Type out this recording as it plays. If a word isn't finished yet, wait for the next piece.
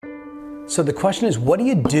So the question is, what do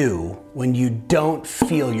you do when you don't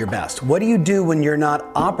feel your best? What do you do when you're not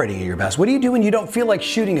operating at your best? What do you do when you don't feel like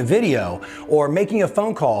shooting a video or making a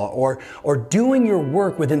phone call or doing your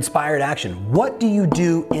work with inspired action? What do you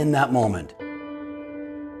do in that moment?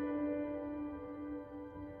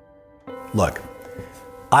 Look,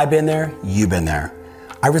 I've been there, you've been there.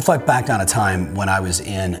 I reflect back on a time when I was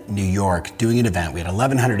in New York doing an event. We had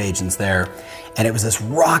 1,100 agents there, and it was this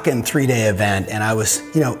rockin' 3-day event. And I was,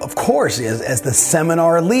 of course, as the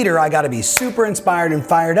seminar leader, I got to be super inspired and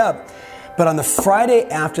fired up. But on the Friday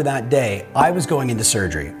after that day, I was going into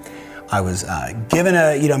surgery. I was given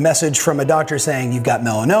a message from a doctor saying, you've got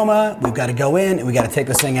melanoma, we've got to go in and we got to take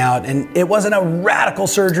this thing out. And it wasn't a radical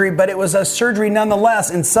surgery, but it was a surgery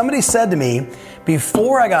nonetheless. And somebody said to me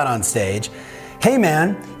before I got on stage, hey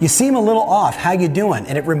man, you seem a little off, how you doing?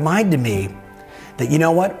 And it reminded me that, you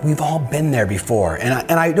know what, we've all been there before. And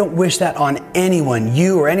I don't wish that on anyone,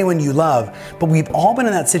 you or anyone you love, but we've all been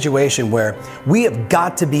in that situation where we have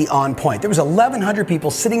got to be on point. There was 1,100 people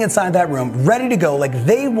sitting inside that room, ready to go, like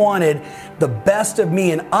they wanted the best of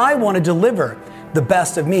me, and I want to deliver the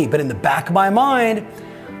best of me. But in the back of my mind,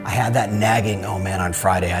 I had that nagging, oh man, on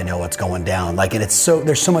Friday, I know what's going down. And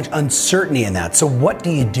there's so much uncertainty in that. So what do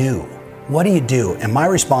you do? What do you do? And my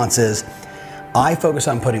response is, I focus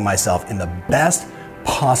on putting myself in the best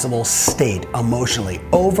possible state emotionally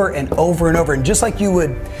over and over and over. And just like you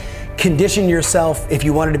would condition yourself if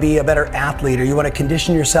you wanted to be a better athlete, or you want to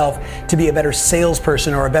condition yourself to be a better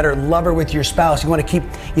salesperson or a better lover with your spouse, you want to keep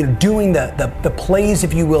doing the plays,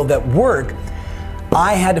 if you will, that work.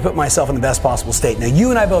 I had to put myself in the best possible state. Now,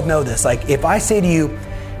 you and I both know this. Like if I say to you,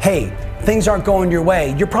 hey, things aren't going your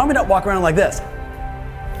way, you're probably not walking around like this.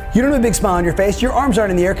 You don't have a big smile on your face, your arms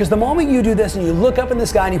aren't in the air, because the moment you do this and you look up in the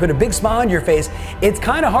sky and you put a big smile on your face, it's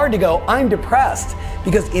kind of hard to go, I'm depressed.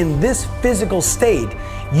 Because in this physical state,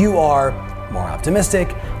 you are more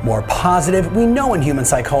optimistic, more positive. We know in human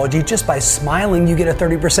psychology, just by smiling, you get a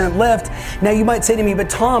 30% lift. Now you might say to me, but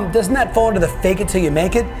Tom, doesn't that fall into the fake it till you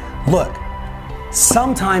make it? Look,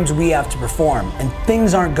 sometimes we have to perform and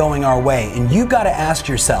things aren't going our way, and you've got to ask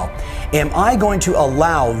yourself, am I going to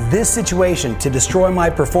allow this situation to destroy my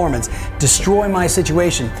performance, destroy my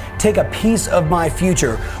situation, take a piece of my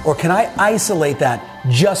future, or can I isolate that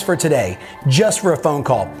just for today, just for a phone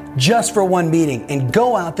call, just for one meeting, and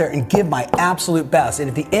go out there and give my absolute best? And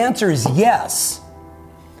if the answer is yes,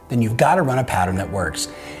 then you've got to run a pattern that works.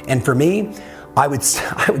 And for me, I would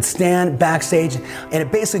stand backstage, and it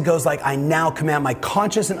basically goes like, I now command my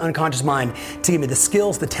conscious and unconscious mind to give me the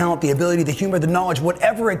skills, the talent, the ability, the humor, the knowledge,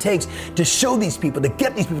 whatever it takes to show these people, to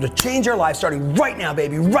get these people to change their lives starting right now,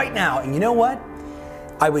 baby, right now. And you know what?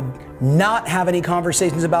 I would not have any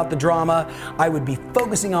conversations about the drama. I would be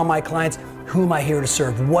focusing on my clients. Who am I here to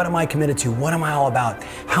serve? What am I committed to? What am I all about?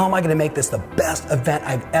 How am I going to make this the best event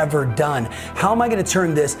I've ever done? How am I going to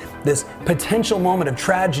turn this potential moment of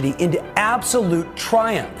tragedy into absolute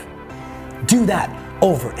triumph? Do that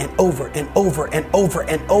over and over and over and over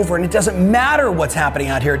and over. And it doesn't matter what's happening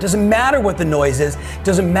out here. It doesn't matter what the noise is. It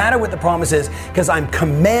doesn't matter what the promise is, because I'm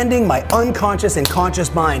commanding my unconscious and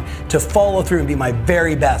conscious mind to follow through and be my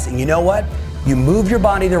very best. And you know what? You move your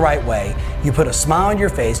body the right way, you put a smile on your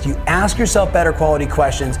face, you ask yourself better quality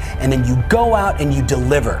questions, and then you go out and you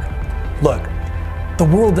deliver. Look, the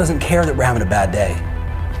world doesn't care that we're having a bad day.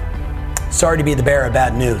 Sorry to be the bearer of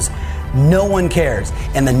bad news. No one cares.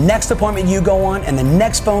 And the next appointment you go on and the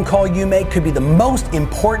next phone call you make could be the most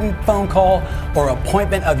important phone call or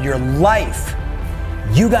appointment of your life.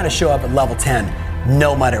 You got to show up at level 10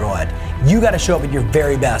 no matter what. You got to show up at your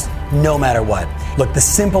very best no matter what. Look, the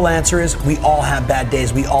simple answer is we all have bad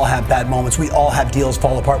days. We all have bad moments. We all have deals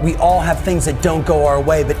fall apart. We all have things that don't go our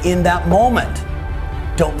way. But in that moment,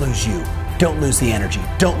 don't lose you. Don't lose the energy.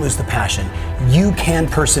 Don't lose the passion. You can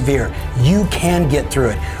persevere. You can get through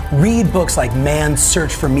it. Read books like Man's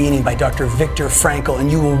Search for Meaning by Dr. Viktor Frankl,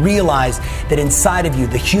 and you will realize that inside of you,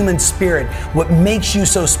 the human spirit, what makes you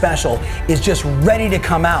so special is just ready to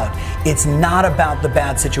come out. It's not about the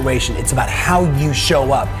bad situation. It's about how you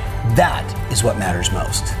show up. That is what matters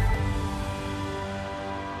most.